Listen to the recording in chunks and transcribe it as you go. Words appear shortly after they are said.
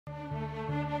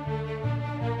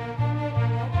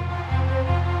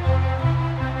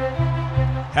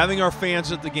Having our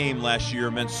fans at the game last year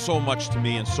meant so much to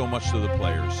me and so much to the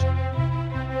players.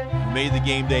 You made the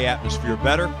game day atmosphere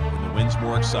better and the wins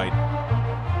more exciting.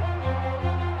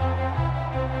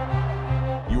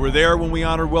 You were there when we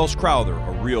honored Wells Crowther,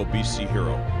 a real BC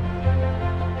hero.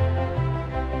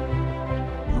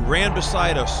 You ran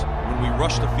beside us when we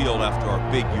rushed the field after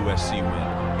our big USC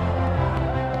win.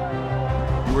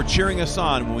 You were cheering us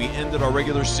on when we ended our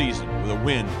regular season with a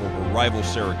win over rival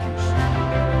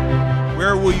Syracuse.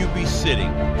 Where will you be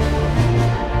sitting?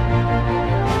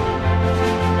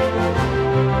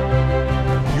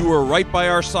 You were right by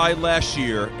our side last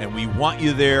year, and we want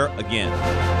you there again.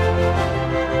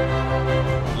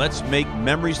 Let's make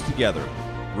memories together.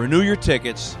 Renew your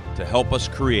tickets to help us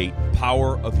create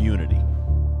Power of Unity.